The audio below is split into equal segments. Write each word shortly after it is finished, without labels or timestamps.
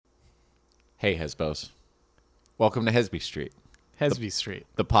Hey, Hesbos. Welcome to Hesby Street. Hesby Street.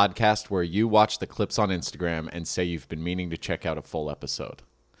 The podcast where you watch the clips on Instagram and say you've been meaning to check out a full episode.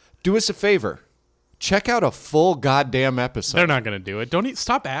 Do us a favor. Check out a full goddamn episode. They're not going to do it.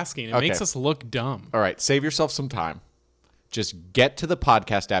 Stop asking. It Okay. makes us look dumb. All right, save yourself some time. Just get to the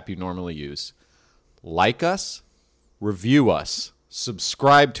podcast app you normally use. Like us, review us,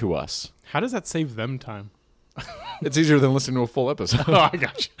 subscribe to us. How does that save them time? It's easier than listening to a full episode. Oh, I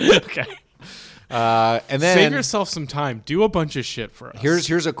got you. Okay. And then Save yourself some time. Do a bunch of shit for us.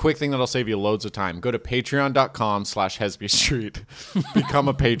 Here's a quick thing that'll save you loads of time. Go to patreon.com/Hesby Street. Become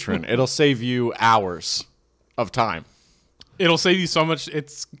a patron. It'll save you hours of time. It'll save you so much.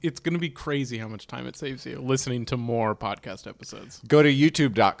 It's going to be crazy how much time it saves you listening to more podcast episodes. Go to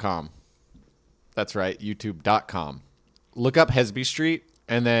youtube.com. That's right, youtube.com. Look up Hesby Street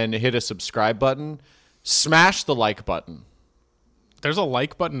and then hit a subscribe button. Smash the like button. There's a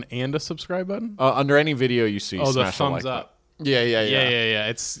like button and a subscribe button? Under any video you see, Oh, the smash the thumbs like up. button. Yeah.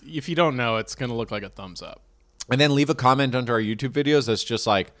 It's if you don't know, it's going to look like a thumbs up. And then leave a comment under our YouTube videos that's just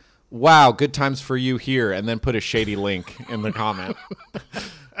like, wow, good times for you here, and then put a shady link in the comment.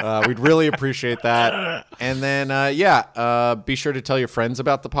 We'd really appreciate that. And then, be sure to tell your friends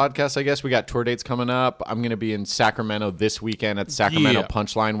about the podcast, I guess. We got tour dates coming up. I'm going to be in Sacramento this weekend at Sacramento Yeah.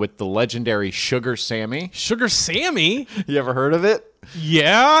 Punchline with the legendary Sugar Sammy. Sugar Sammy? You ever heard of it?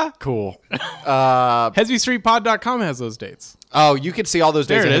 Yeah. Cool. HesbyStreetPod.com has those dates. Oh, you can see all those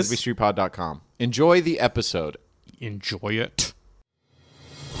days There at it is. HesbyStreetPod.com. Enjoy the episode. Enjoy it.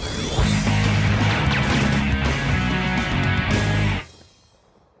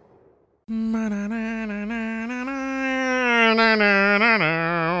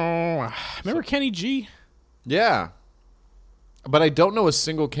 Remember Kenny G? Yeah. But I don't know a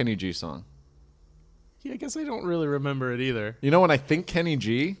single Kenny G song. Yeah, I guess I don't really remember it either. You know, when I think Kenny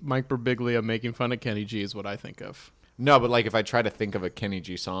G, Mike Birbiglia making fun of Kenny G is what I think of. no, but like if I try to think of a Kenny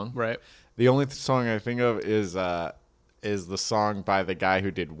G song, Right. the only song I think of is the song by the guy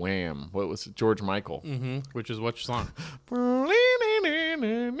who did Wham. What was it? George Michael. Mm-hmm. Which is which song?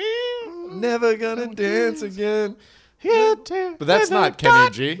 Never gonna dance again. But that's not Kenny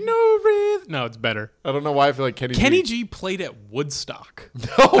G. No, it's better. I don't know why I feel like Kenny G played at Woodstock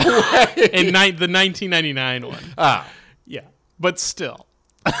No way. in the 1999 one. Ah, Yeah, but still.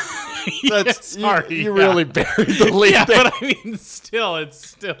 that's Sorry, You yeah. really buried the lead. Yeah, there. but I mean, still, it's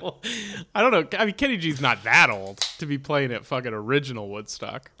still. I don't know. I mean, Kenny G's not that old to be playing at fucking original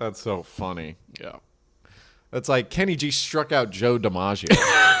Woodstock. That's so funny. Yeah. That's like Kenny G struck out Joe DiMaggio,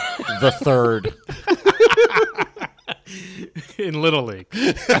 the third. In Little League.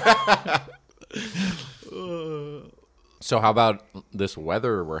 So how about this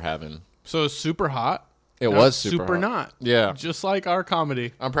weather we're having? So it's super hot. It Now was it's super hot. not. Yeah. Just like our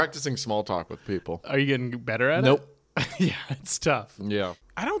comedy. I'm practicing small talk with people. Are you getting better at Nope. it? Yeah, it's tough. Yeah.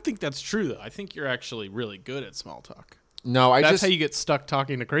 I don't think that's true, though. I think you're actually really good at small talk. No, I That's just how you get stuck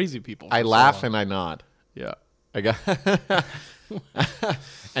talking to crazy people. I for so laugh long. and I nod. Yeah. I got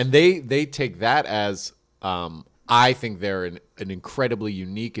and they take that as I think they're an incredibly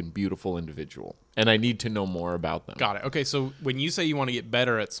unique and beautiful individual, and I need to know more about them. Got it. Okay, so when you say you want to get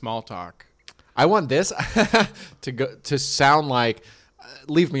better at small talk, I want this to sound like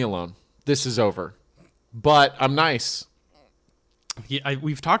leave me alone. This is over. But I'm nice.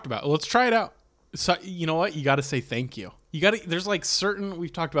 we've talked about it. Let's try it out. So, you know what? You got to say thank you. There's like certain,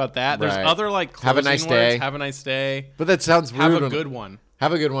 we've talked about that. There's Right. other like Have a closing nice words. day. Have a nice day. But that sounds rude. Have a good one.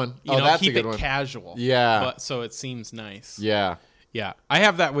 Have a good one. You know, that's keep a good it one. casual. Yeah. But so it seems nice. Yeah. Yeah. I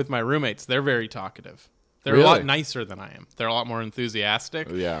have that with my roommates. They're very talkative. They're a Really? lot nicer than I am. They're a lot more enthusiastic.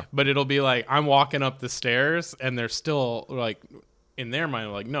 Yeah. But it'll be like I'm walking up the stairs and they're still like in their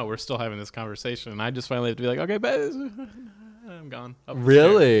mind like, no, we're still having this conversation. And I just finally have to be like, okay, bet I'm gone. Up the stairs.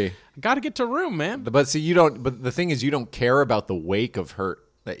 Really? Got to get to room, man. But see, you don't. But the thing is, you don't care about the wake of hurt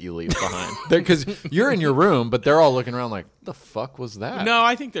that you leave behind, because you're in your room, but they're all looking around like, "The fuck was that?" No,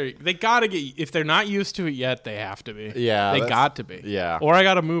 I think they got to get. If they're not used to it yet, they have to be. Yeah, they that's- got to be. yeah. Or I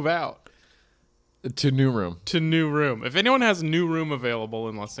got to move out To new room. to new room. If anyone has a new room available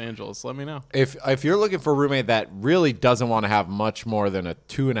in Los Angeles, let me know. If you're looking for a roommate that really doesn't want to have much more than a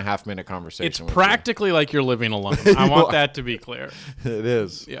 2.5 minute conversation, It's with practically like you're living alone. I want that to be clear. you. It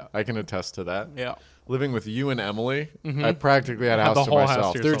is. Yeah. I can attest to that. Yeah. Living with you and Emily, I practically had a Had house the to whole house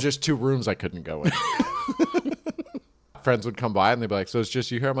myself. to There were yourself. just 2 rooms I couldn't go in. Friends would come by and they'd be like, "So it's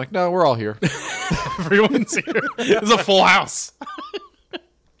just you here?" I'm like, "No, we're all here." Everyone's here. It's a full house.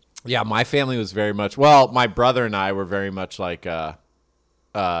 Yeah, my family was very much. Well, my brother and I were very much like,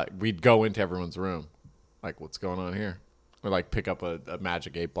 we'd go into everyone's room, like, "What's going on here?" Or like pick up a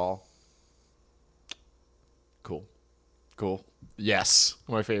magic 8 ball. Cool. Yes,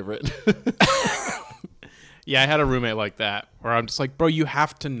 my favorite. Yeah, I had a roommate like that where I'm just like, bro, you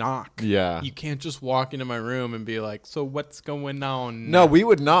have to knock. Yeah. You can't just walk into my room and be like, so what's going on? No, we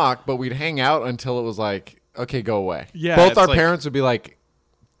would knock, but we'd hang out until it was like, okay, go away. Yeah, Both it's our like- parents would be like,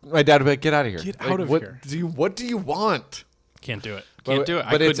 my dad would be like, get out of here. Get Like, out of what here. What do you want? Can't do it. Can't do it.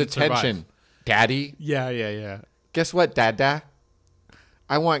 But I it's couldn't attention. survive. Daddy, Yeah. guess what, Dada?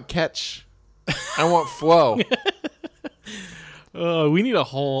 I want catch. I want flow. We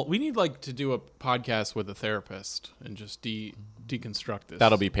need like to do a podcast with a therapist and just deconstruct this.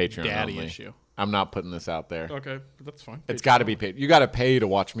 That'll be Patreon daddy only. issue. I'm not putting this out there. Okay, that's fine. It's got to be paid. You got to pay to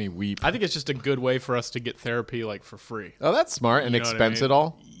watch me weep. I think it's just a good way for us to get therapy like for free. Oh, that's smart. And You know what I expense mean? it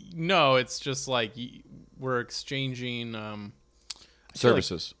all? No, it's just like we're exchanging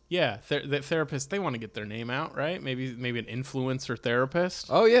Services. yeah, the therapists, they want to get their name out, right? Maybe an influencer therapist.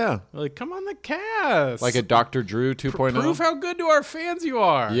 Oh, yeah. Like, come on the cast. Like a Dr. Drew 2.0? Prove how good to our fans you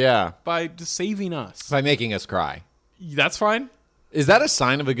are. Yeah. By just saving us. By making us cry. That's fine. Is that a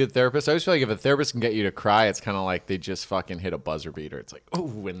sign of a good therapist? I always feel like if a therapist can get you to cry, it's kind of like they just fucking hit a buzzer beater. It's like,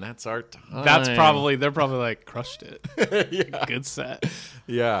 oh, and that's our time. They're probably like crushed it. Yeah. Good set.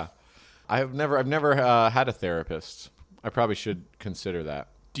 Yeah. I've never had a therapist. I probably should consider that.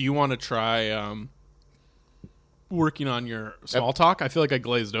 Do you want to try working on your small talk? I feel like I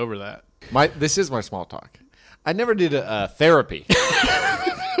glazed over that. This is my small talk. I never did a therapy.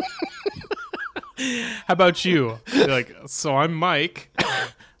 How about you? You're like, so I'm Mike.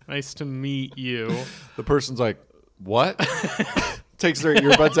 Nice to meet you. The person's like, what? Takes their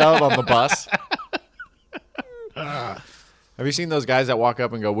earbuds out on the bus. Have you seen those guys that walk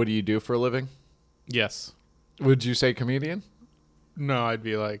up and go, what do you do for a living? Yes. Would you say comedian? No, I'd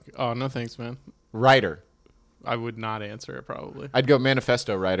be like, oh, no thanks, man. Writer. I would not answer it probably. I'd go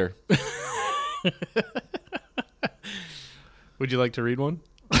manifesto writer. Would you like to read one?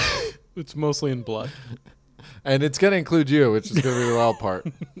 It's mostly in blood. And it's going to include you, which is going to be the wild part.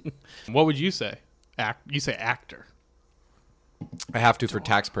 What would you say? You say actor. I have to for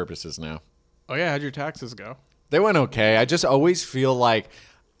tax purposes now. Oh, yeah. How'd your taxes go? They went okay. I just always feel like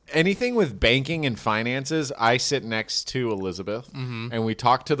anything with banking and finances, I sit next to Elizabeth and we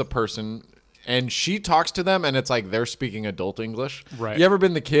talk to the person and she talks to them and it's like they're speaking adult English. Right. You ever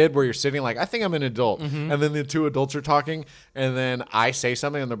been the kid where you're sitting like, I think I'm an adult. And then the two adults are talking and then I say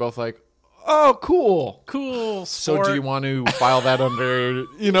something and they're both like, oh, cool. Cool. So Sport. do you want to file that under,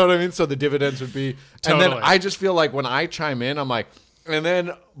 you know what I mean? So the dividends would be. And Totally. then I just feel like when I chime in, I'm like, and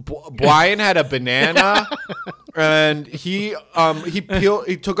then Brian had a banana and he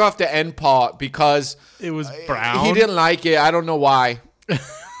took off the end part because It was brown. he didn't like it. I don't know why.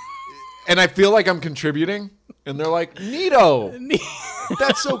 And I feel like I'm contributing and they're like, Neato.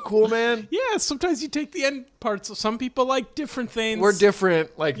 That's so cool, man. Yeah, sometimes you take the end parts. Some people like different things. We're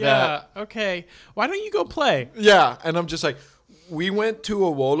different like that. Yeah, okay. Why don't you go play? Yeah, and I'm just like, we went to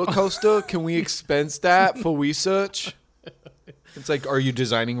a roller coaster. Can we expense that for research? It's like, are you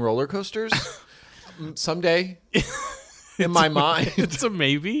designing roller coasters? Someday. In my mind. It's a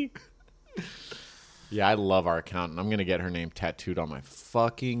maybe. Yeah, I love our accountant. I'm going to get her name tattooed on my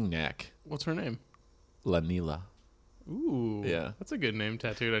fucking neck. What's her name? Lanila. Ooh. Yeah. That's a good name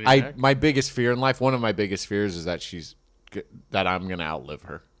tattooed on your neck. My biggest fear in life, one of my biggest fears is that that I'm going to outlive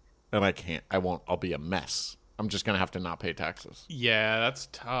her. And I can't. I won't. I'll be a mess. I'm just going to have to not pay taxes. Yeah, that's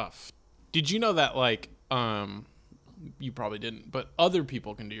tough. Did you know that, like, you probably didn't, but other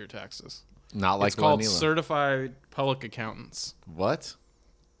people can do your taxes? Not like It's called Lanila. certified public accountants. What?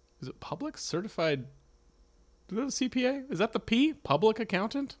 Is it public? Certified? Is that a CPA? Is that the P? Public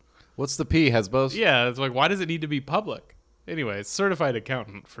accountant? What's the P, Hesbos? Yeah, it's like, why does it need to be public? Anyway, it's certified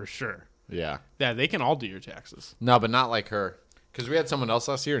accountant for sure. Yeah. Yeah, they can all do your taxes. No, but not like her. Because we had someone else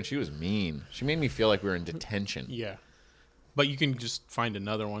last year, and she was mean. She made me feel like we were in detention. Yeah. But you can just find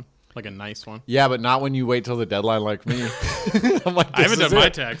another one, like a nice one. Yeah, but not when you wait till the deadline like me. I'm like, I haven't this done is my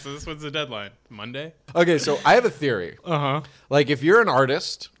it. taxes. What's the deadline? Monday? Okay, so I have a theory. Uh-huh. Like, if you're an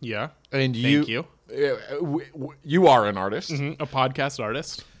artist, Yeah. and Thank you. You are an artist, A podcast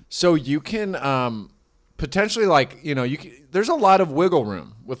artist. so you can potentially, like, you know, there's a lot of wiggle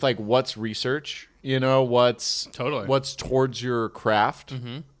room with like what's research, you know, what's Totally. what's towards your craft.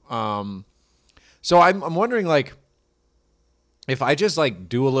 So I'm wondering, like, if I just like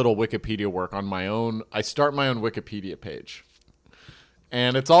do a little Wikipedia work on my own, I start my own Wikipedia page.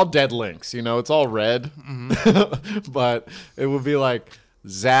 And it's all dead links, you know, it's all red. But it would be like,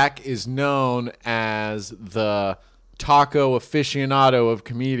 Zach is known as the taco aficionado of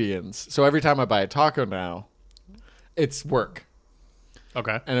comedians. So every time I buy a taco now, it's work.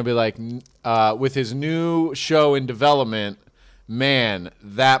 Okay. and it'll be like, with his new show in development, man,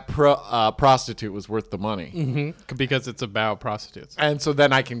 that prostitute was worth the money. Mm-hmm. Because it's about prostitutes. And so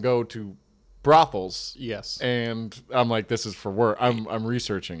then I can go to brothels. Yes. And I'm like, this is for work. I'm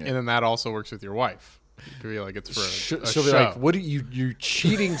researching it. And then that also works with your wife. You could be like, it's for a She'll show. be like, what are you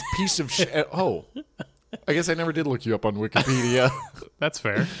cheating piece of shit? Oh, I guess I never did look you up on Wikipedia. That's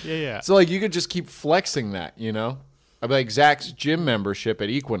fair. Yeah. So like you could just keep flexing that, you know? I'd be like, Zach's gym membership at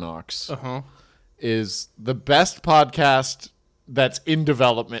Equinox is the best podcast that's in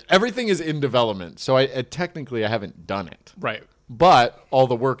development. Everything is in development. So I technically I haven't done it. Right. But all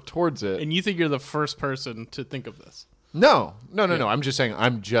the work towards it. And you think you're the first person to think of this? No. I'm just saying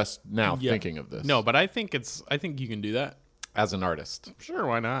I'm just now thinking of this. No, but I think you can do that. As an artist. Sure,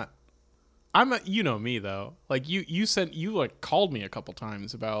 why not? You know me though. Like you like called me a couple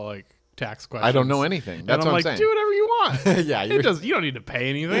times about like tax questions. I don't know anything. That's and I'm what I'm like, saying. do whatever you want. Yeah, You don't need to pay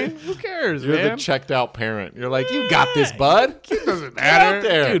anything. Who cares, You're man? the checked out parent. You're like, you got this, bud. It doesn't Get out matter.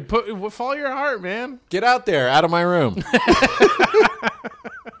 there. Dude, follow your heart, man. Get out there, out of my room.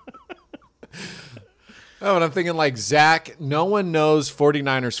 Oh, and I'm thinking like Zach, no one knows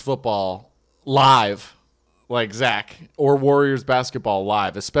 49ers football live like Zach or Warriors basketball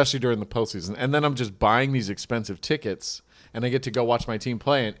live, especially during the postseason. And then I'm just buying these expensive tickets and I get to go watch my team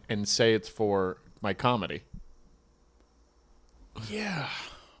play it and say it's for my comedy. Yeah.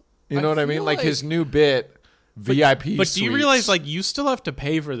 You know what I mean? feel Like like- his new bit, VIP But do you realize suites. like you still have to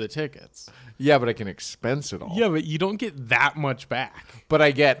pay for the tickets? Yeah, but I can expense it all. Yeah, but you don't get that much back. But I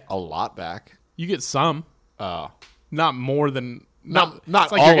get a lot back. You get some, not more than Not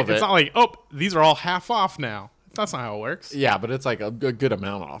it's like all you're- of it. It's not like, oh, these are all half off now. That's not how it works. Yeah, but it's like a good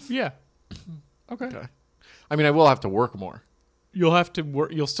amount off. Yeah. Okay. I mean, I will have to work more. You'll have to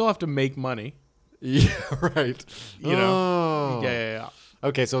work. You'll still have to make money. Yeah, right. You know. Oh. Yeah.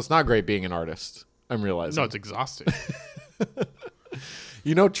 Okay, so it's not great being an artist. I'm realizing. No, it's exhausting.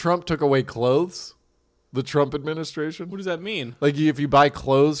 You know, Trump took away clothes. The Trump administration. What does that mean? Like, if you buy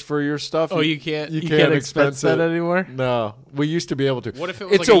clothes for your stuff, Oh, you can't expense expense that it. anymore? No, we used to be able to. What if it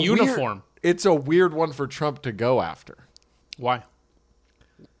was like a uniform? It's a weird one for Trump to go after. Why?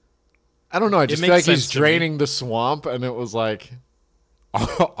 I don't know. I just feel makes like he's sense to me. draining the swamp, and it was like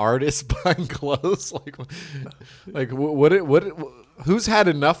artists buying clothes. What? Who's had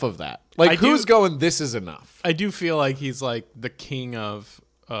enough of that? Like, who's going? This is enough. I do feel like he's like the king of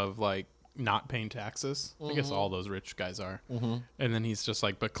like not paying taxes. I guess all those rich guys are. Mm-hmm. And then he's just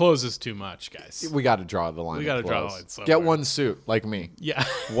like, but clothes is too much, guys. We got to draw the line. We got to draw the clothes. line somewhere. Get one suit, like me. Yeah.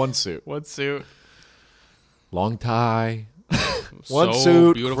 One suit, One suit. long tie. One So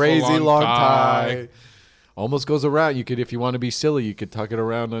suit, beautiful, crazy long tie. tie. Almost goes around. You could, if you want to be silly, you could tuck it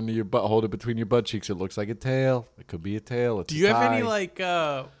around under your butt, hold it between your butt cheeks. It looks like a tail. It could be a tail. It's Do you a have tie. any like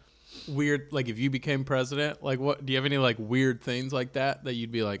weird, like if you became president, like what? Do you have any like weird things like that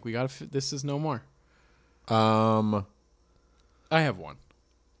you'd be like, we got to? This is no more. I have one.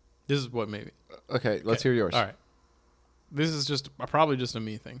 This is what maybe. Okay, let's hear yours. All right. This is just probably just a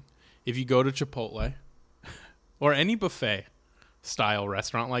me thing. If you go to Chipotle or any buffet style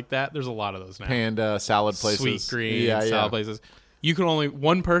restaurant like that, there's a lot of those now. Panda salad places, Sweet green salad places.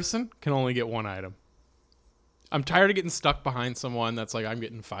 One person can only get one item. I'm tired of getting stuck behind someone that's like, I'm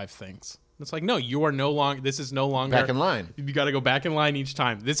getting 5 things. It's like, no, you are no longer. This is no longer Back in line. You got to go back in line each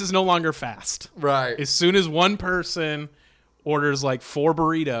time. This is no longer fast. Right. As soon as one person orders like 4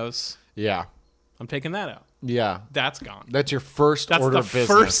 burritos, Yeah. I'm taking that out. Yeah. That's gone. That's your first That's order the of business.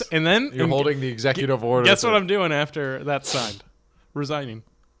 first, and then You're holding the executive order. Guess what I'm doing after that's signed? Resigning.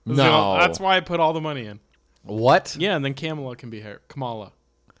 No. That's why I put all the money in. What? Yeah, and then Kamala can be here. Kamala.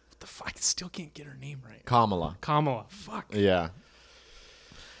 What the fuck? I still can't get her name right. Kamala. Kamala. Fuck. Yeah.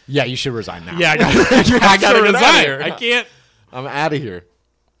 Yeah, you should resign now. Yeah, I got I gotta to get resign. outta here. I can't. I'm out of here.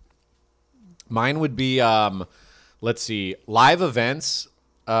 Mine would be, let's see, live events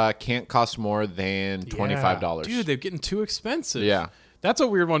can't cost more than $25. Dude, they're getting too expensive. Yeah. That's a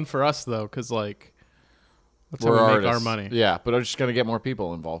weird one for us, though, because, like, that's We're how we make our artists. money. Yeah, but I'm just going to get more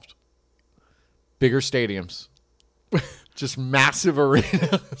people involved. Bigger stadiums. Just massive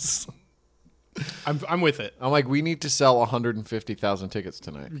arenas. I'm with it. I'm like, we need to sell 150,000 tickets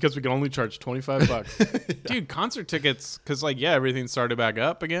tonight. Because we can only charge $25. Dude, concert tickets, because, like, yeah, everything started back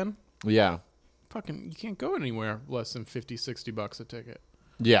up again. Yeah. Fucking, you can't go anywhere less than $50-$60 a ticket.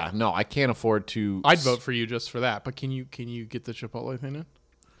 Yeah, no, I can't afford to. I'd vote for you just for that. But can you get the Chipotle thing in?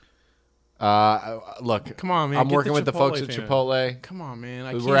 Look, Come on, man. I'm get working with the folks at fan. Chipotle. Come on, man.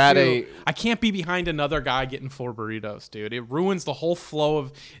 I can't be behind another guy getting 4 burritos, dude. It ruins the whole flow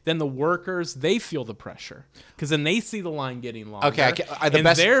of. Then the workers, they feel the pressure because then they see the line getting longer. Okay, and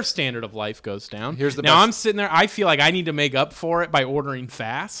their standard of life goes down. Now I'm sitting there. I feel like I need to make up for it by ordering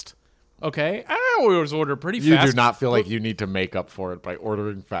fast. Okay, I always order pretty fast. You do not feel like you need to make up for it by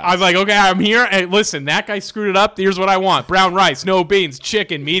ordering fast. I'm like, okay, I'm here. Hey, listen, that guy screwed it up. Here's what I want. Brown rice, no beans,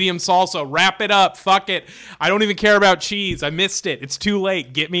 chicken, medium salsa. Wrap it up. Fuck it. I don't even care about cheese. I missed it. It's too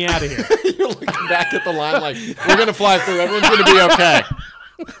late. Get me out of here. You're looking back at the line like, we're going to fly through. Everyone's going to be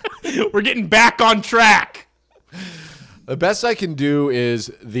okay. We're getting back on track. The best I can do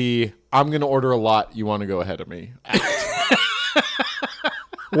is I'm going to order a lot. You want to go ahead of me.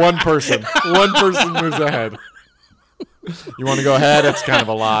 One person moves ahead. You want to go ahead? It's kind of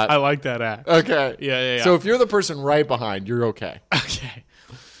a lot. I like that act. Okay. Yeah. So if you're the person right behind, you're okay. Okay.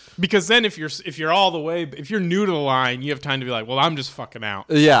 Because then if you're all the way, if you're new to the line, you have time to be like, well, I'm just fucking out.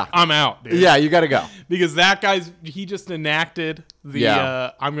 Yeah. I'm out, dude. Yeah, you got to go. Because that he just enacted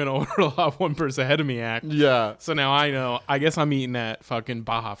the I'm going to order a lot one person ahead of me act. Yeah. So now I know. I guess I'm eating that fucking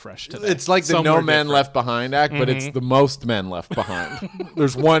Baja Fresh today. It's like the Somewhere no man different. left behind act, but it's the most men left behind.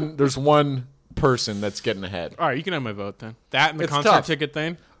 There's one person that's getting ahead. All right, you can have my vote then. That and the It's concert tough. ticket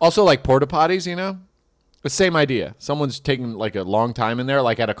thing. Also, like porta potties, you know? The same idea. Someone's taking like a long time in there,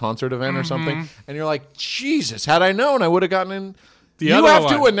 like at a concert event or something, and you're like, Jesus, had I known, I would have gotten in. You other have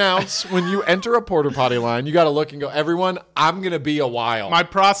to line. announce when you enter a porta potty line, you got to look and go, everyone, I'm going to be a while. My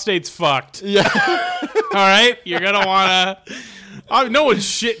prostate's fucked. Yeah. All right? You're going to want to... No one's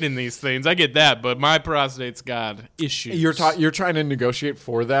shitting in these things. I get that, but my prostate's got issues. You're trying to negotiate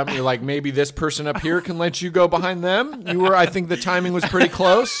for them. You're like, maybe this person up here can let you go behind them. I think the timing was pretty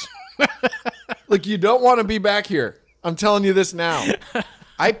close. Like, you don't want to be back here. I'm telling you this now.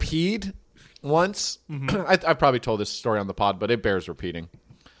 I peed once. I probably told this story on the pod, but it bears repeating.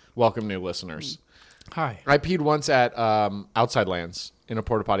 Welcome, new listeners. Hi. I peed once at Outside Lands in a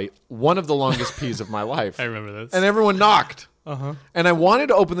porta potty. One of the longest pees of my life. I remember this. And everyone knocked. Uh-huh. And I wanted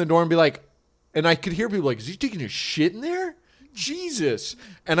to open the door and be like, and I could hear people like, is he taking a shit in there? Jesus.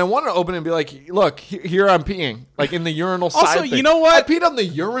 And I wanted to open it and be like, look, here I'm peeing. Like in the urinal side Also, thing. you know what? I peed on the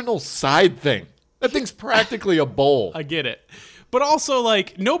urinal side thing. That thing's practically a bowl. I get it. But also,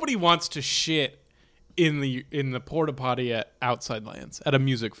 like, nobody wants to shit in the porta potty at Outside Lands at a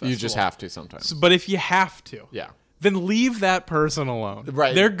music festival. You just have to sometimes. But if you have to, Yeah. then leave that person alone.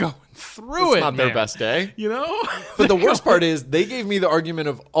 Right. They're going through It's it. not their man. best day. You know? But the worst part is they gave me the argument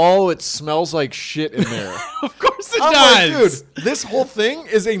of, oh, it smells like shit in there. Of course it I'm does. like, dude, this whole thing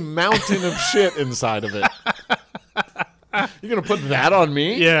is a mountain of shit inside of it. You're going to put that on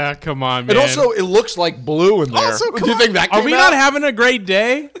me? Yeah, come on, man. And also, it looks like blue in there. Also, Do you think that are came we out? not having a great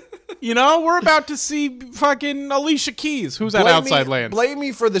day? You know, we're about to see fucking Alicia Keys, who's at Outside Lands. Blame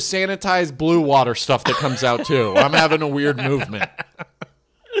me for the sanitized blue water stuff that comes out, too. I'm having a weird movement.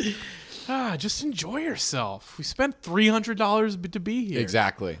 Just enjoy yourself. We spent $300 to be here.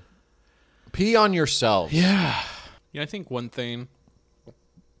 Exactly. Pee on yourself. Yeah. I think one thing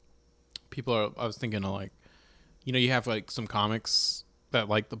I was thinking of, like, you know, you have like some comics that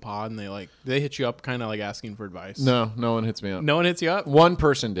like the pod and they hit you up kind of like asking for advice. No one hits me up. No one hits you up? One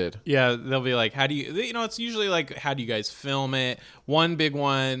person did. Yeah, they'll be like, how do you, you know, it's usually like, how do you guys film it? One big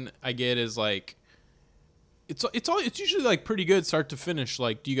one I get is like, it's usually like pretty good start to finish.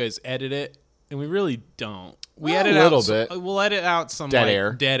 Like, do you guys edit it? And we really don't. We edit a little out bit. We'll edit out some Dead like,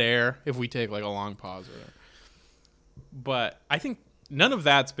 air. dead air if we take like a long pause or whatever. But I think none of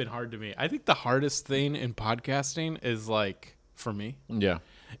that's been hard to me. I think the hardest thing in podcasting is like, for me, Yeah.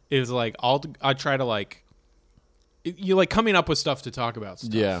 is like I try to like, you like coming up with stuff to talk about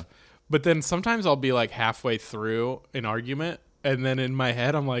stuff. Yeah. But then sometimes I'll be like halfway through an argument, and then in my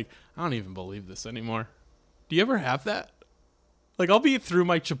head I'm like, I don't even believe this anymore. Do you ever have that? Like, I'll be through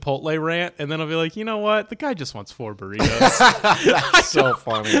my Chipotle rant, and then I'll be like, you know what? The guy just wants 4 burritos. That's so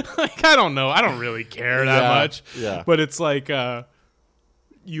funny. Like, I don't know. I don't really care that much. Yeah. But it's like,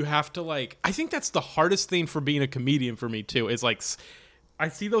 you have to like, I think that's the hardest thing for being a comedian for me too, is like, I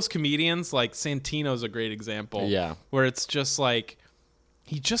see those comedians, like Santino's a great example. Yeah. Where it's just like,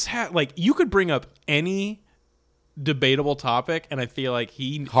 he just had, like, you could bring up any debatable topic, and I feel like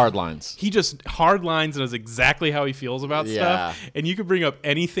Hard lines. he just hard lines and knows exactly how he feels about Yeah. stuff. And you could bring up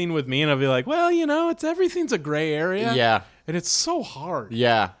anything with me, and I'll be like, well, you know, everything's a gray area. Yeah. And it's so hard.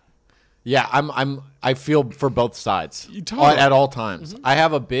 Yeah. Yeah, I feel for both sides Totally. at all times. I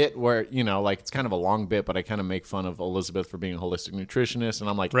have a bit where, like it's kind of a long bit, but I kind of make fun of Elizabeth for being a holistic nutritionist, and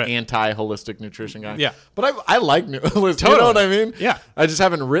I'm like Right. anti-holistic nutrition guy. Yeah. But I like holistic. You know Totally. what I mean? Yeah. I just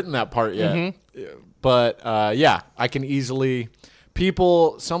haven't written that part yet. But yeah, I can easily.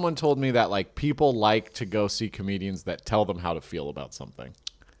 Someone told me that like people like to go see comedians that tell them how to feel about something.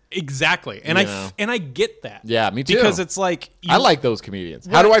 Exactly. And You know. I get that. Yeah, me too. Because it's like I like those comedians.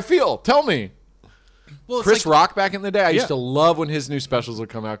 How do I feel? Tell me. well, it's Chris like, Rock back in the day, I used Yeah. to love when his new specials would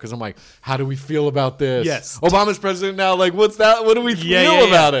come out because I'm like, how do we feel about this? Yes. Obama's president now. Like, what's that? What do we Yeah, feel yeah, yeah.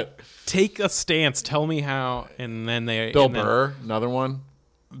 about it? take a stance, tell me how, and then they Bill and then- Burr, another one.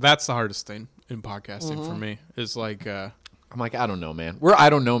 That's the hardest thing in podcasting Mm-hmm. for me. Is like I'm like, I don't know, man. We're I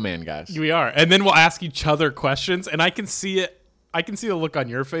don't know, man, guys. we are, and then we'll ask each other questions, and I can see it. I can see the look on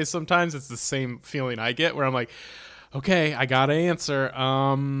your face sometimes. It's the same feeling I get where I'm like, okay, I got to answer.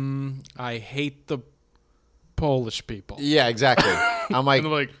 I hate the Polish people. Yeah, exactly. I'm like, And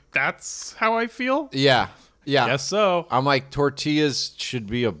I'm like, that's how I feel? yeah. Guess so. I'm like, tortillas should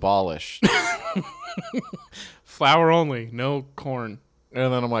be abolished. Flour only, no corn.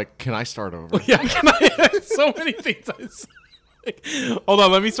 And then I'm like, can I start over? Yeah, can I, so many things. I say. Hold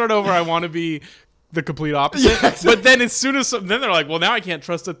on, let me start over. I want to be the complete opposite. But then as soon as then they're like, well, now I can't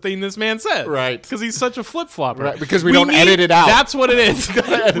trust a thing this man said. Right. Because he's such a flip-flopper. Right, because we don't edit it out. That's what it is.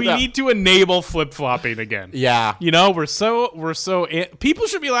 We out. need to enable flip-flopping again. Yeah. You know, we're so people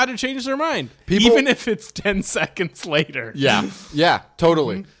should be allowed to change their mind. People- even if it's 10 seconds later. Yeah. Yeah,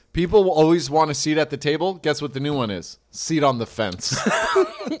 totally. Mm-hmm. People will always want a seat at the table. Guess what the new one is? Seat on the fence.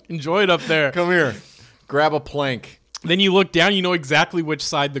 Enjoy it up there. Come here. Grab a plank. Then you look down, you know exactly which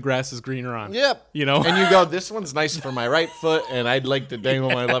side the grass is greener on. Yep. You know? And you go, this one's nice for my right foot, and I'd like to dangle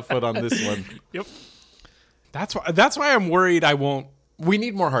my left foot on this one. Yep. That's why I'm worried I won't. We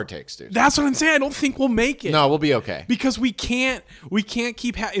need more hard takes, dude. That's what I'm saying. I don't think we'll make it. No, we'll be okay. Because we can't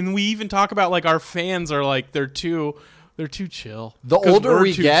keep and we even talk about like our fans are like they're too chill. The 'Cause older we're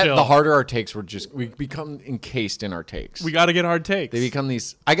we too get, chill. the harder our takes. We become encased in our takes. We got to get hard takes. They become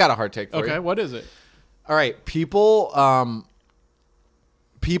these. I got a hard take for Okay, you. what is it? All right, people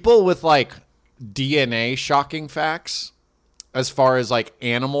with like DNA shocking facts as far as like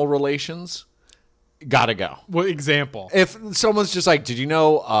animal relations gotta go. What example? If someone's just like, did you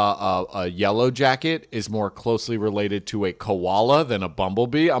know a yellow jacket is more closely related to a koala than a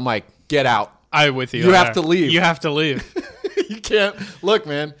bumblebee? I'm like, get out. I'm with you. You have there. to leave. You have to leave. You can't look,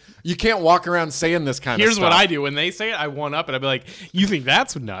 man. You can't walk around saying this kind Here's of what stuff. I do when they say it. I one up and I'd be like, "You think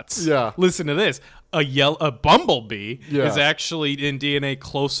that's nuts? Yeah. Listen to this. A bumblebee Yeah. is actually in DNA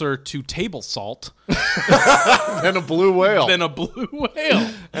closer to table salt And a blue whale. than a blue whale."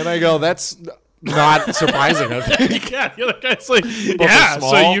 And I go, that's not surprising. I think. Yeah, the other guy's like, Both yeah. are So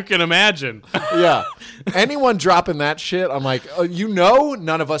small. you can imagine. Yeah. Anyone dropping that shit, I'm like,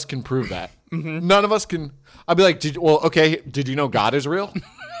 none of us can prove that. Mm-hmm. None of us can. I'll be like, did you know God is real?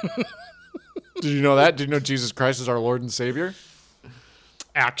 Did you know that? Did you know Jesus Christ is our Lord and Savior?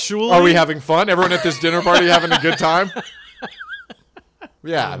 Actually, Are we having fun? Everyone at this dinner party having a good time?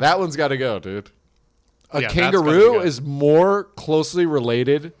 Yeah, that one's got to go, dude. A Yeah, that's gotta kangaroo go. is more closely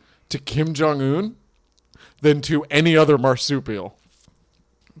related to Kim Jong-un than to any other marsupial.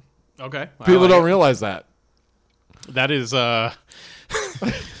 Okay. I People like don't it. realize that. That is, I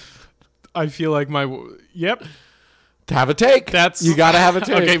feel like yep. To have a take, That's you got to have a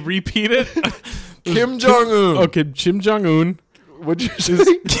take. Okay, repeat it. Kim Jong-un. Okay, Kim Jong Un. What'd you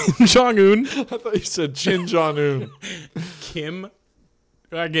say? Kim Jong Un. I thought you said Chin Jong-un. Kim.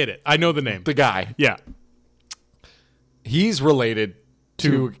 I get it. I know the name. The guy. Yeah. He's related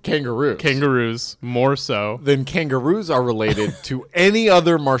to kangaroos. Kangaroos, more so. Then kangaroos are related to any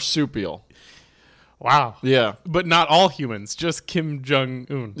other marsupial. Wow. Yeah. But not all humans, just Kim Jong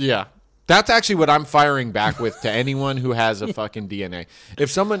Un. Yeah. That's actually what I'm firing back with to anyone who has a fucking DNA.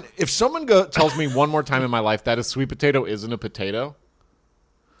 If someone tells me one more time in my life that a sweet potato isn't a potato,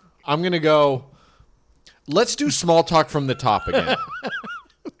 I'm going to go, let's do small talk from the top again.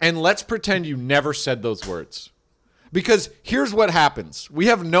 And let's pretend you never said those words. Because here's what happens. We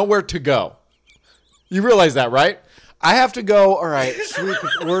have nowhere to go. You realize that, right? I have to go, all right, sweet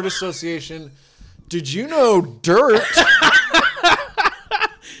word association. Did you know dirt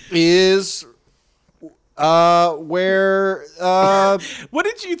is where What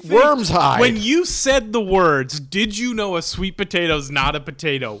did you think? Worms hide. When you said the words, did you know a sweet potato is not a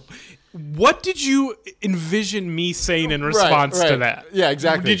potato? What did you envision me saying in response to right. that? Yeah,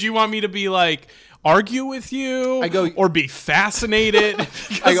 exactly. Did you want me to be like, argue with you? I go- or be fascinated?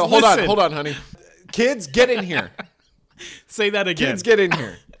 I go, hold Listen, on, honey. Kids, get in here. Say that again. Kids, get in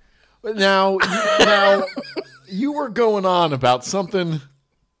here. Now, you were going on about something.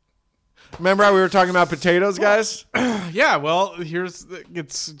 Remember how we were talking about potatoes, guys? Yeah, well,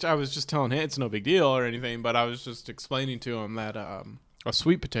 I was just telling him it's no big deal or anything, but I was just explaining to him that a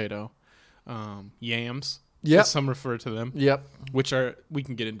sweet potato, yams, Yep. as some refer to them, Yep. which are, we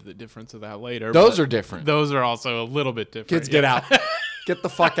can get into the difference of that later. Those but are different. Those are also a little bit different. Kids, get out. Get the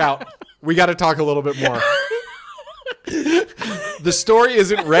fuck out. We got to talk a little bit more. The story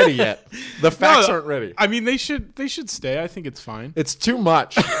isn't ready yet. The facts aren't ready. I mean, they should stay. I think it's fine. It's too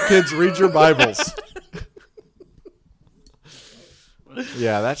much. Kids, read your Bibles.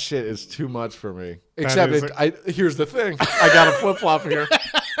 Yeah, that shit is too much for me. Except, here's the thing. I got a flip-flop here.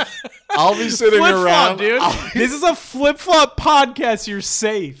 I'll be sitting around. Dude. This is a flip-flop podcast. You're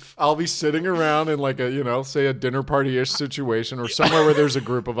safe. I'll be sitting around in like a, say a dinner party-ish situation or somewhere where there's a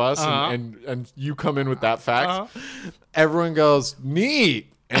group of us and you come in with that fact. Everyone goes,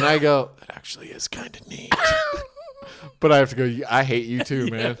 neat. And I go, that actually is kind of neat. But I have to go, I hate you too,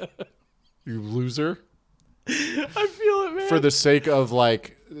 man. You loser. I feel it, man. For the sake of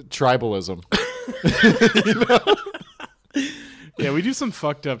like tribalism. Yeah, we do some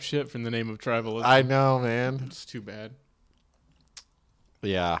fucked up shit from the name of tribalism. I know, man. It's too bad.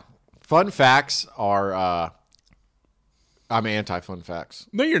 Yeah. Fun facts are I'm anti-fun facts.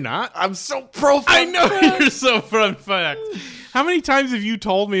 No, you're not. I'm so pro fun I know facts. you're so fun facts. How many times have you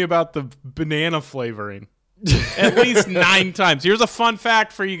told me about the banana flavoring? At least 9 times. Here's a fun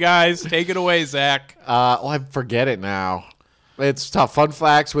fact for you guys. Take it away, Zach. I forget it now. It's tough. Fun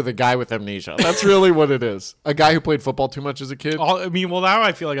facts with a guy with amnesia. That's really what it is. A guy who played football too much as a kid. I mean, well, now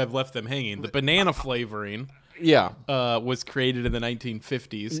I feel like I've left them hanging. The banana flavoring Yeah. was created in the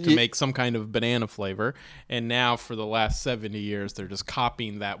 1950s to make some kind of banana flavor, and now for the last 70 years, they're just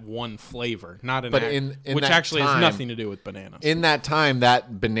copying that one flavor, not an which that actually time, has nothing to do with bananas. In that time,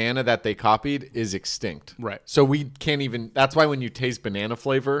 that banana that they copied is extinct. Right. So we can't even. That's why when you taste banana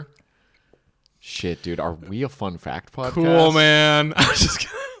flavor, shit, dude, are we a fun fact podcast? Cool, man.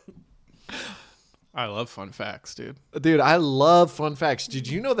 I love fun facts, dude. Dude, I love fun facts. Did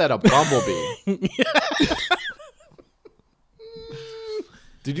you know that a bumblebee?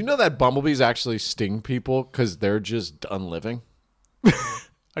 Did you know that bumblebees actually sting people because they're just done living?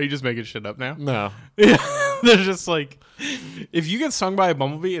 Are you just making shit up now? No. Yeah. They're just like, if you get stung by a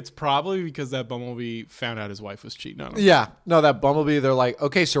bumblebee, it's probably because that bumblebee found out his wife was cheating on him. Yeah. No, that bumblebee, they're like,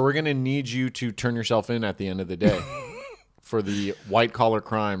 okay, so we're going to need you to turn yourself in at the end of the day for the white collar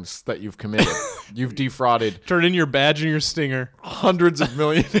crimes that you've committed. You've defrauded Turn in your badge and your stinger. hundreds of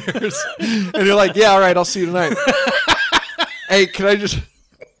millionaires. And you're like, yeah, all right, I'll see you tonight. Hey, I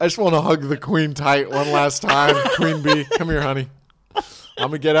just want to hug the queen tight one last time. Queen bee, come here, honey. I'm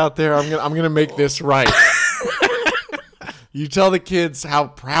going to get out there. I'm going to make this right. You tell the kids how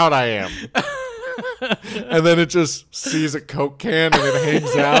proud I am. And then it just sees a Coke can and it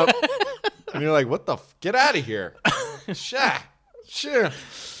hangs out. And you're like, what the get out of here. Sure.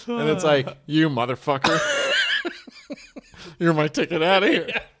 And it's like, you motherfucker. You're my ticket out of here.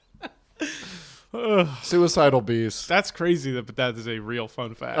 Suicidal bees. That's crazy, but that is a real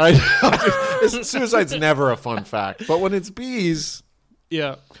fun fact. I know. Suicide's never a fun fact. But when it's bees,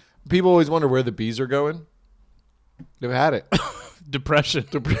 Yeah. people always wonder where the bees are going. They've had it. Depression.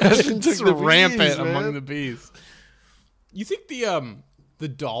 Depression took It's the rampant bees, among man. the bees. You think the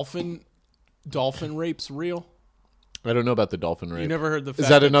dolphin rape's real? I don't know about the dolphin rape. You never heard the fact Is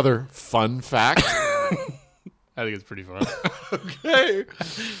that another fun fact? I think it's pretty fun. Okay.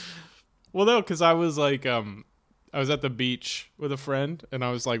 Well, no, because I was like, I was at the beach with a friend, and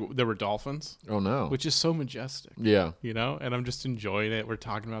I was like, there were dolphins, Oh, no. which is so majestic, Yeah. you know? And I'm just enjoying it. We're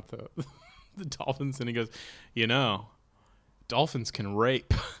talking about the dolphins, and he goes, dolphins can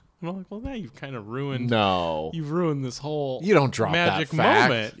rape. And I'm like, well, now you've kind of ruined. No. You've ruined this whole. You don't drop magic that fact.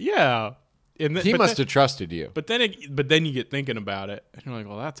 moment. Yeah. And He must have trusted you. But then you get thinking about it, and you're like,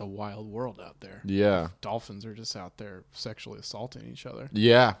 well, that's a wild world out there. Yeah. Dolphins are just out there sexually assaulting each other.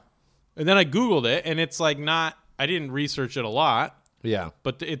 Yeah. And then I Googled it, and it's like I didn't research it a lot, Yeah.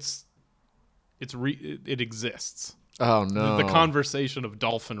 but it exists. Oh, no. The conversation of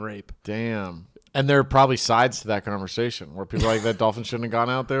dolphin rape. Damn. And there are probably sides to that conversation where people are like, that dolphin shouldn't have gone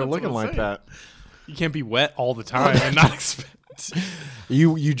out there looking what I'm like saying. that. You can't be wet all the time and not expect.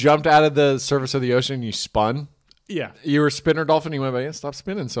 You jumped out of the surface of the ocean and you spun. Yeah. You were a spinner dolphin. You went, yeah, stop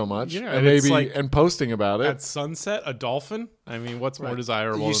spinning so much. Yeah, and it's maybe like- and posting about it. At sunset, a dolphin? I mean, what's more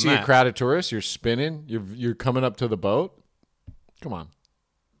desirable You than see that? a crowd of tourists. You're spinning. You're coming up to the boat. Come on.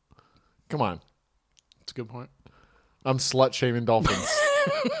 That's a good point. I'm slut shaming dolphins.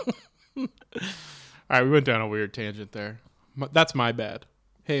 All right, we went down a weird tangent there. That's my bad.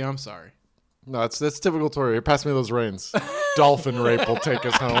 Hey, I'm sorry. No, that's typical Tori. Here, pass me those reins. Dolphin rape will take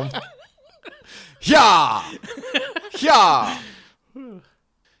us home. Yeah, yeah.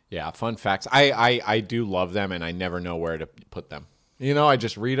 Yeah, fun facts. I do love them, and I never know where to put them. You know, I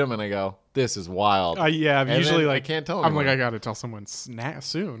just read them, and I go, "This is wild." Yeah, I'm And usually then like I can't tell. I'm like, anyone. I gotta tell someone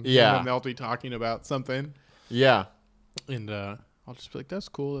soon. Yeah. And they'll be talking about something, Yeah, and I'll just be like, "That's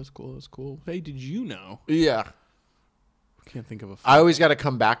cool. That's cool. That's cool." Hey, did you know? yeah. Can't think of a. I always got to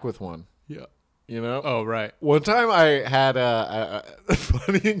come back with one. Yeah. You know. Oh right. One time I had a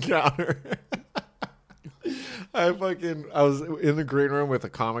funny encounter. I was in the green room with a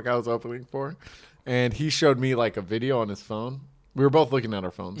comic I was opening for, and he showed me like a video on his phone. We were both looking at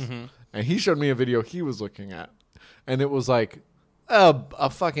our phones, and he showed me a video he was looking at, and it was like a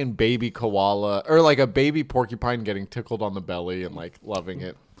fucking baby koala or like a baby porcupine getting tickled on the belly and like loving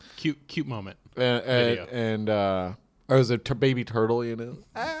it. Cute moment. And or it was a baby turtle, you know.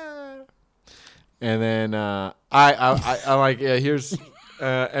 And then I'm like, yeah, here's,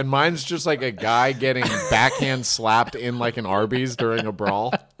 and mine's just like a guy getting backhand slapped in like an Arby's during a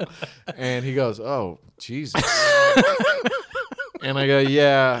brawl, and he goes, "Oh Jesus," and I go,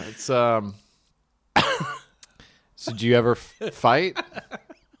 "Yeah, it's So did you ever fight?"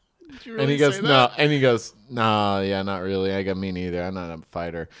 Really And he goes, "No," and he goes, "No, yeah, not really." I go, "Me neither. I'm not a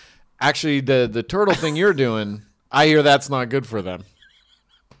fighter." Actually, the turtle thing you're doing, I hear that's not good for them.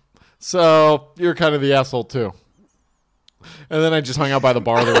 So you're kind of the asshole too. And then I just hung out by the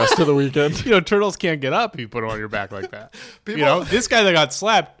bar the rest of the weekend. You know, turtles can't get up if you put them on your back like that. People- You know, this guy that got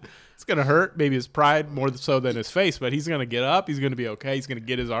slapped, it's going to hurt. Maybe his pride more so than his face, but he's going to get up. He's going to be okay. He's going to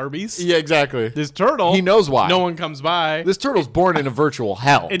get his Arby's. Yeah, exactly. This turtle, He knows why. No one comes by. This turtle's born in a virtual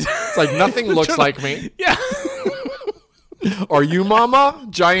hell. It's like nothing looks turtle- like me. Yeah. Are you, mama?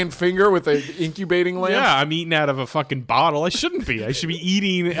 Giant finger with an incubating lamp? Yeah, I'm eating out of a fucking bottle. I shouldn't be. I should be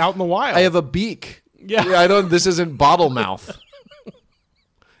eating out in the wild. I have a beak. Yeah. I don't. This isn't bottle mouth.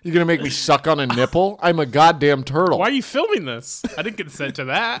 You're gonna make me suck on a nipple? I'm a goddamn turtle. Why are you filming this? I didn't consent to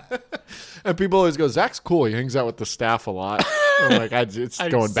that. And people always go, "Zach's cool. He hangs out with the staff a lot." I'm like, it's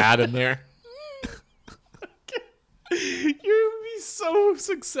going bad in there. You'd be so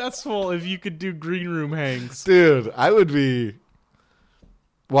successful if you could do green room hangs. Dude, I would be.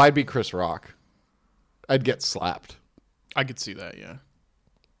 Well, I'd be Chris Rock. I'd get slapped I could see that, yeah.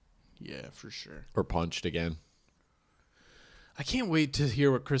 Yeah, for sure. or punched again. I can't wait to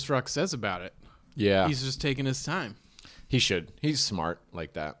hear what Chris Rock says about it. Yeah, He's just taking his time. he should. He's smart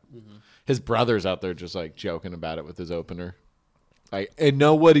like that. His brother's out there just like joking about it with his opener. Like, and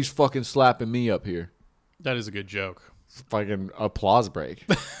know what? He's fucking slapping me up here. That is a good joke. Fucking applause break.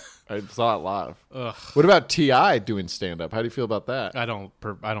 I saw it live. Ugh. What about T.I. doing stand up? How do you feel about that? I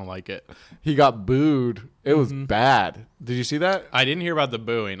don't like it. He got booed. It was bad. Did you see that? I didn't hear about the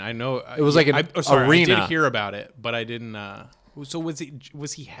booing. I know It was like an I arena. did hear about it, but I didn't. So was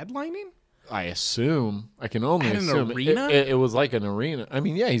he headlining? I assume. I can only At an assume. arena? It was like an arena. I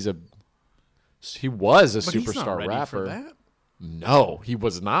mean, yeah, he was a But he's not superstar ready rapper. for that. No, he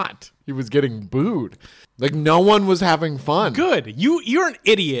was not. He was getting booed. Like no one was having fun. Good. You're an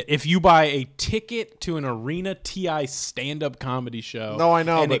idiot if you buy a ticket to an Arena TI stand-up comedy show. No, I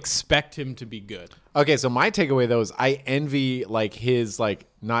know, and but- expect him to be good. Okay, so my takeaway though is I envy like his like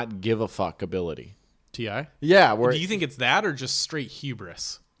not give a fuck ability. Ti. Yeah, where Do you think it's that or just straight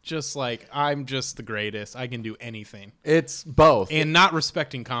hubris? Just like I'm just the greatest. I can do anything, it's both. and not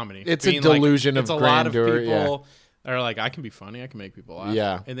respecting comedy. It's a Being like- delusion of it's a lot of grandeur, people that are like, I can be funny. I can make people laugh.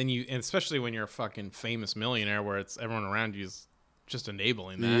 Yeah. and then and especially when you're a fucking famous millionaire, where it's everyone around you is just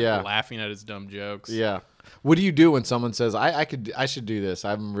enabling that. Yeah. laughing at his dumb jokes. Yeah. What do you do when someone says, I should do this?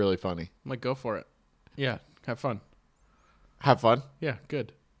 I'm really funny. I'm like, go for it. Yeah, have fun. Have fun. Yeah,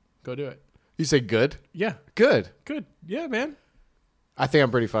 good. Go do it. You say good? Yeah, Good. good. Yeah, man. I think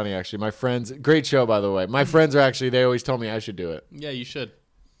I'm pretty funny actually. My friends, great show by the way. My friends are actually they always tell me I should do it. Yeah, you should.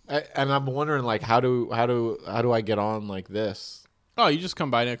 And I'm wondering like how do I get on like this? Oh, you just come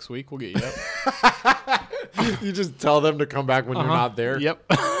by next week. We'll get you up. You just tell them to come back when you're not there.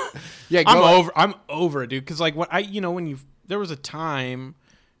 Yep. Yeah, I'm over it, dude. Because like there was a time.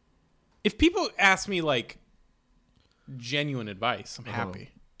 If people ask me like genuine advice, I'm happy.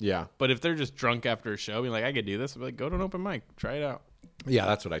 Yeah. But if they're just drunk after a show, being like, I could do this, I'd be like, go to an open mic, try it out, Yeah,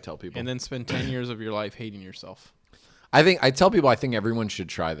 that's what I tell people. and then spend 10 years of your life hating yourself. I tell people I think everyone should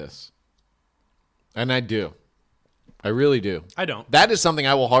try this. And I do. I really do. I don't. That is something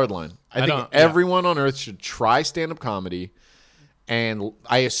I will hardline. I think don't- yeah. everyone on earth should try stand-up comedy, and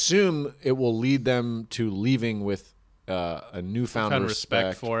I assume it will lead them to leaving with a newfound Kind of respect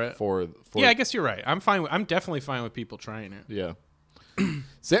respect for it. For Yeah, I guess you're right. I'm fine. I'm definitely fine with people trying it. yeah.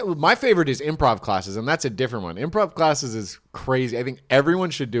 So my favorite is improv classes, and that's a different one. Improv classes is crazy. I think everyone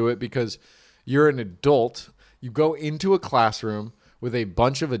should do it because you're an adult. You go into a classroom with a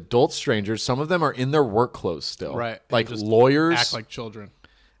bunch of adult strangers. Some of them are in their work clothes still. Right. Like And just lawyers. act like children.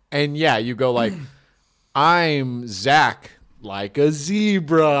 And yeah, you go like, I'm Zach, like a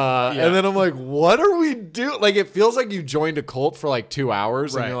zebra. Yeah. And then I'm like, what are we doing? Like, it feels like you joined a cult for like 2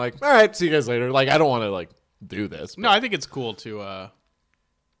 hours. And Right. you're like, all right, see you guys later. Like, I don't want to like do this. No, I think it's cool to,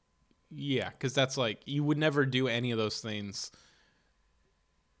 yeah, because that's like, you would never do any of those things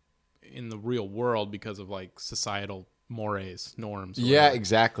in the real world because of like societal mores, norms. or Yeah, whatever.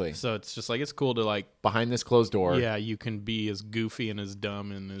 exactly. So it's just like, it's cool to like, Behind this closed door. yeah, you can be as goofy and as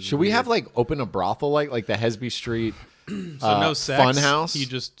dumb and as Should we weird. have like open a brothel like the Hesby Street so no sex, fun house? You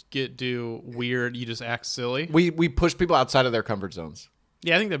just do weird, you just act silly. We push people outside of their comfort zones.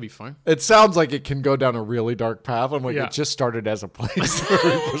 Yeah, I think that'd be fun. It sounds like it can go down a really dark path. I'm like, Yeah. it just started as a place where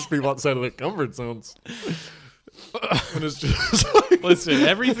we push people outside of their comfort zones. And it's just like, Listen,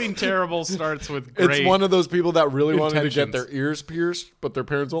 everything terrible starts with great. it's one of those people that really wanted to get intentions. their ears pierced, but their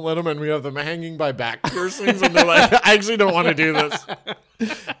parents won't let them, and we have them hanging by back piercings, and they're like, I actually don't want to do this.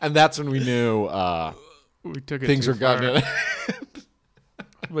 And that's when we knew we took it things too were far. gotten.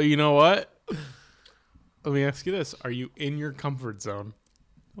 But you know what? Let me ask you this: are you in your comfort zone?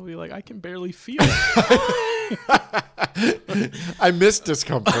 I'll be like, I can barely feel it. I miss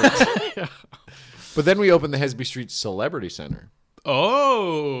discomfort. But then we opened the Hesby Street Celebrity Center.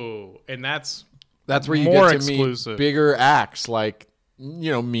 Oh, and that's That's where you More get to exclusive. meet bigger acts like,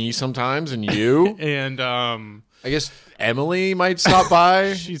 me sometimes and you. and I guess Emily might stop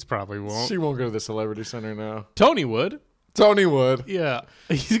by. she's probably won't. She won't go to the Celebrity Center now. Tony would. Tony would. Yeah,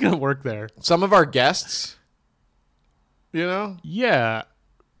 he's gonna work there. Some of our guests, Yeah,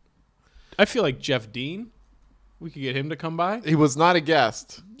 I feel like Jeff Dean. We could get him to come by. he was not a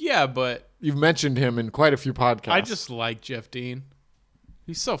guest. Yeah, but You've mentioned him in quite a few podcasts. I just like Jeff Dean.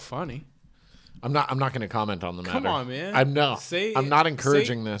 He's so funny. I'm not going to comment on the matter. Come on, man. I'm not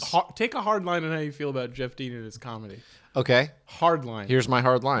encouraging this. Take a hard line on how you feel about Jeff Dean and his comedy. Okay. Hard line. Here's my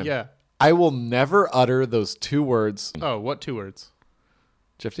hard line. Yeah. I will never utter those 2 words. Oh, what 2 words?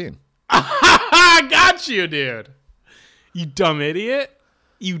 Jeff Dean. I got you, dude. You dumb idiot.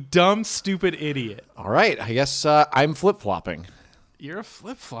 You dumb, stupid idiot. All right. I guess I'm flip-flopping. You're a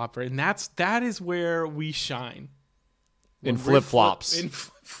flip-flopper, and that is where we shine. In When we're flip-flops. In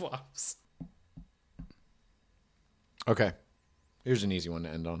flip-flops. Okay. Here's an easy one to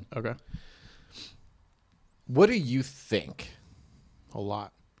end on. Okay. What do you think A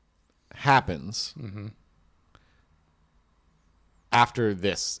lot. happens after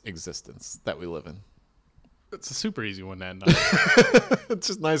this existence that we live in? It's a super easy one to end on. It's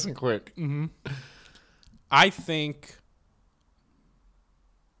just nice and quick. I think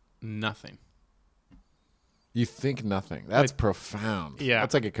nothing. You think nothing. That's profound. Yeah.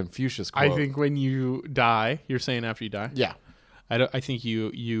 That's like a Confucius quote. I think when you die, you're saying after you die. Yeah. I think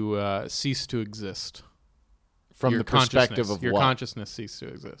you cease to exist. From Your the perspective consciousness- of your what? consciousness cease to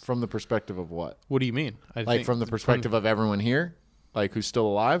exist. From the perspective of what? What do you mean? I Like think from the perspective of everyone here? Like who's still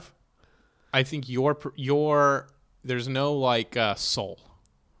alive? I think your there's no like soul.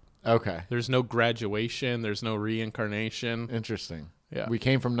 Okay. There's no graduation. There's no reincarnation. Interesting. Yeah. We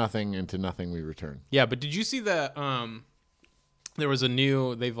came from nothing into nothing we return. Yeah, but did you see that? There was a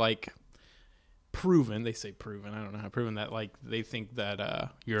new. They've like proven. They say proven. I don't know how proven that. Like they think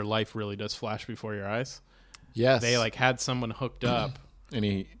that your life really does flash before your eyes. Yes. They like had someone hooked up. and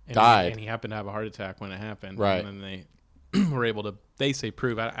he And died. and he happened to have a heart attack when it happened. Right. And then they were able to, they say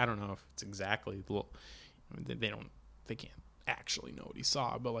prove. I don't know if it's exactly, they can't actually know what he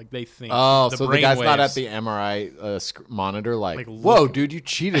saw, but like they think. Oh, so the guy's not at brainwaves- the MRI monitor like, Like, whoa, look- dude, you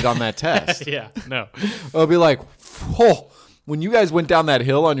cheated on that test. Yeah, no. It'll be like, whoa, when you guys went down that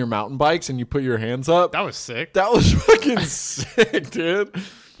hill on your mountain bikes and you put your hands up, That was sick. that was fucking sick, dude.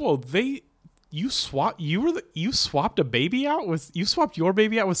 Well, you swapped a baby out with, you swapped your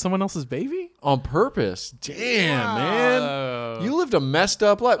baby out with someone else's baby? On purpose. Damn, man. Wow. You lived a messed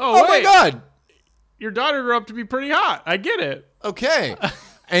up life. Oh, Oh, my wait. God. Your daughter grew up to be pretty hot. I get it. Okay.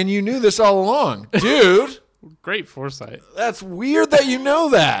 And you knew this all along. Dude, Great foresight. that's weird that you know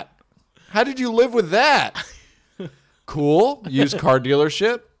that. How did you live with that? Cool. Used car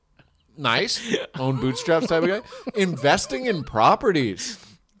dealership. Nice. Own bootstraps type of guy. Investing in properties.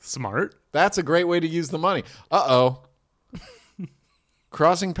 Smart. That's a great way to use the money. Uh-oh.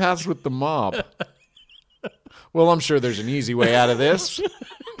 Crossing paths with the mob. Well, I'm sure there's an easy way out of this.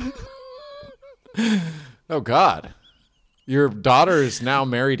 Oh, God. Your daughter is now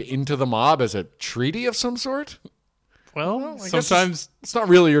married into the mob as a treaty of some sort? Well, I guess sometimes. it's not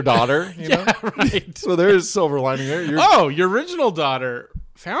really your daughter, you know? Right. So there is silver lining there. Your original daughter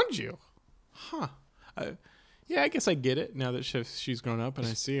found you. Huh. Yeah, I guess I get it now that she's grown up and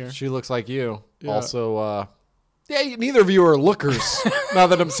I see her. She looks like you. Yeah. Also, neither of you are lookers. Now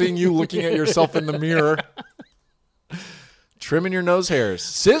that I'm seeing you looking at yourself in the mirror. Trimming your nose hairs.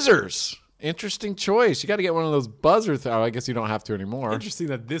 Scissors. Interesting choice. You got to get one of those buzzer I guess you don't have to anymore. Interesting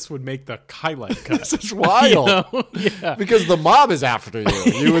that this would make the highlight cut. This is wild. Yeah. Because the mob is after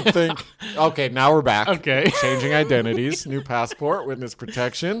you. You would think, okay, now we're back. Okay. Changing identities, new passport, witness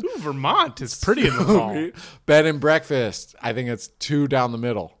protection. Ooh, Vermont is pretty in the fall. Bed and breakfast. I think it's 2 down the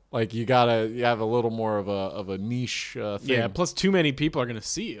middle. Like you have a little more of a niche thing. Yeah, plus too many people are going to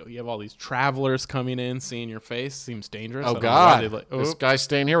see you. You have all these travelers coming in, seeing your face. Seems dangerous. Oh, God. This guy's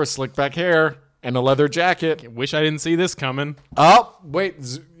staying here with slick back hair and a leather jacket. Wish I didn't see this coming. Oh, wait.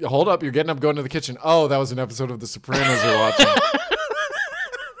 Hold up. You're getting up, going to the kitchen. Oh, that was an episode of The Sopranos you're watching.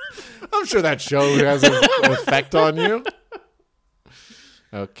 I'm sure that show has an effect on you.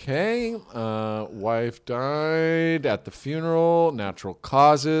 Okay. Wife died at the funeral. Natural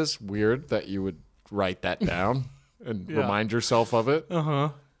causes. Weird that you would write that down and remind yourself of it. Uh-huh.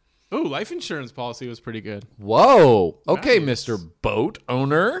 Oh, life insurance policy was pretty good. Whoa. Okay, Nice. Mr. Boat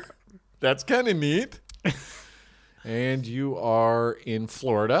Owner. That's kind of neat. And you are in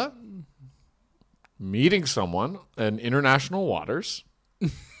Florida meeting someone in international waters.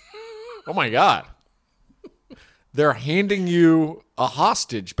 Oh, my God. They're handing you a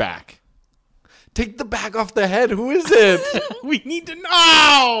hostage back. Take the bag off the head. Who is it? We need to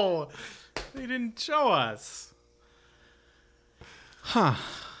know. They didn't show us. Huh.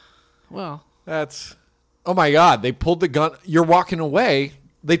 Well. That's... Oh, my God. They pulled the gun. You're walking away.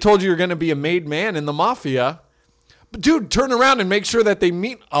 They told you you're going to be a made man in the mafia. But, dude, turn around and make sure that they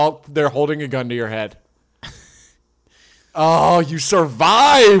meet. Oh, they're holding a gun to your head. Oh, you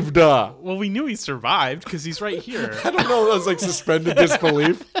survived. Well, we knew he survived because he's right here. I don't know. That was like suspended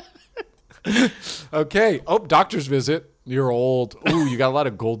disbelief. Okay. Oh, doctor's visit. You're old. Ooh, you got a lot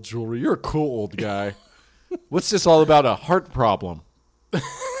of gold jewelry. You're a cool old guy. What's this all about? A heart problem?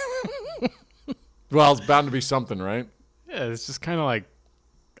 Well, it's bound to be something, right? Yeah, it's just kind of like,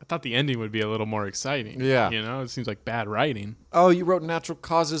 I thought the ending would be a little more exciting. Yeah. You know, it seems like bad writing. Oh, you wrote natural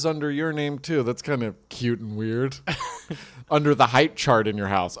causes under your name, too. That's kind of cute and weird. Under the height chart in your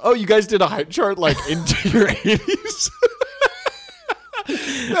house. Oh, you guys did a height chart like into your 80s?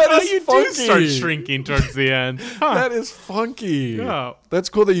 That is You funky. do start shrinking towards the end. Huh. That is funky. Yeah. That's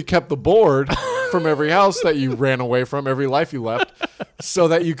cool that you kept the board from every house that you ran away from, every life you left, so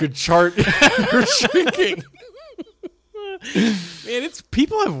that you could chart your shrinking. Man,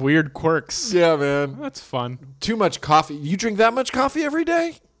 people have weird quirks. Yeah, man. That's fun. Too much coffee. You drink that much coffee every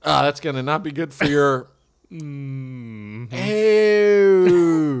day? That's going to not be good for your... Ew.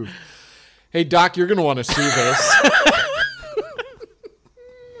 Hey, Doc, you're going to want to see this.